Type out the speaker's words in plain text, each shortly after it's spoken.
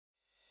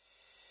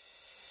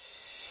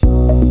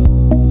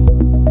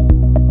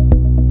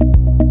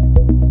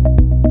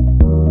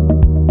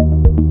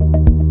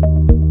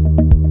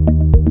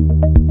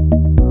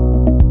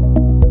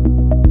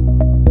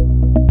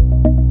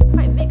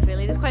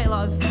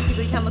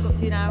people you can look up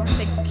to now. I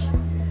think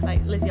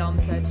like Lizzie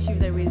Armstead, she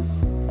was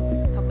always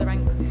top of the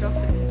ranks and stuff.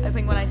 And I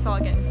think when I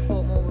started getting into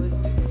sport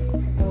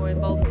more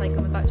involved in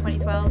cycling was about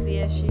 2012, the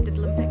year she did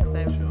the Olympics.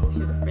 So she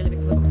was really big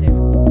to look up to.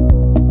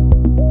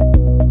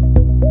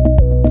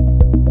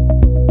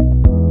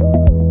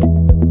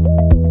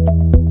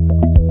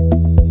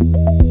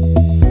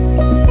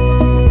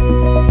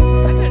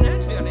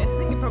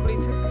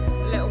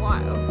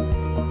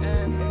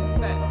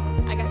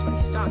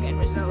 Start getting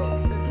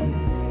results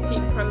and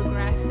seeing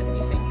progress, and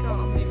you think,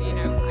 oh, maybe I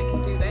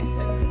can do this,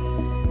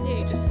 and yeah,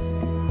 you just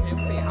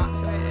put your heart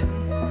to it, and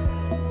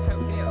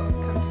hopefully it'll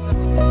come to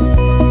something.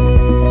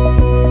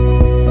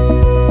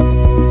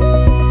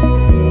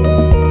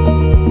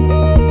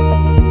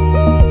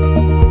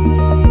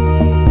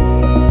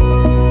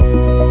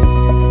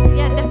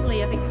 Yeah, definitely.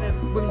 I think the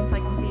women's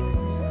cycling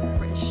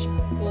scene,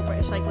 all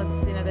British cyclists,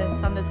 the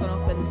standard's gone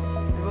up, and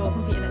they're all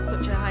competing at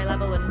such a high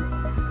level and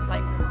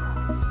like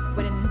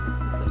winning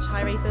such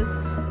high races.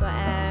 But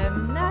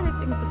no, I don't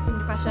think it's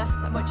under pressure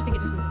that much. I think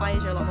it just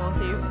inspires you a lot more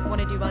to want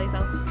to do well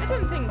yourself. I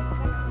don't think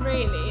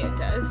really it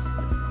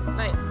does.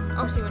 Like,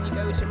 obviously when you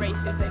go to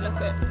races they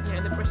look at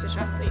the British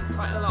athletes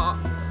quite a lot,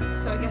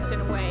 so I guess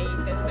in a way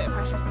there's a bit of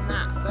pressure from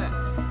that, but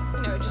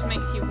it just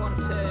makes you want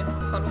to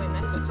follow in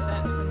their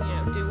footsteps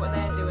and do what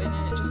they're doing,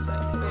 and it just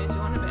like spurs you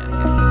on a bit, I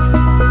guess.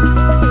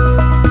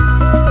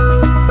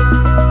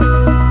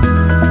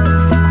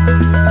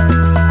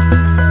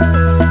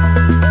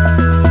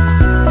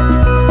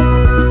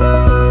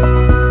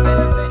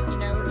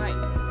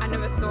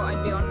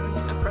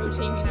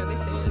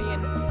 This early,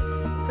 and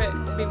for it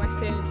to be my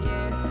 3rd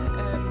year,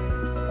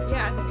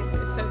 yeah, I think it's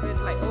so good.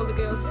 Like, all the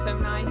girls are so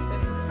nice,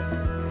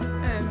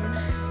 and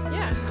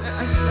yeah,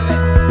 I just love it.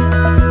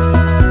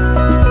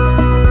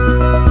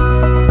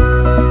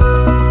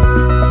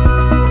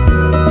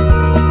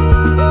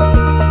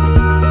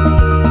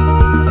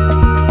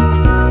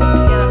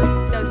 Yeah,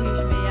 that was huge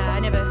for me. I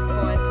never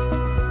thought I'd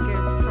go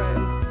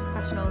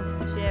professional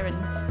this year, and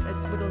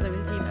as Wiggles, it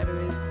was a team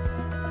everyone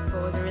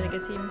was a really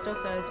good team and stuff,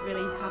 so I was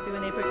really happy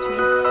when they approached me.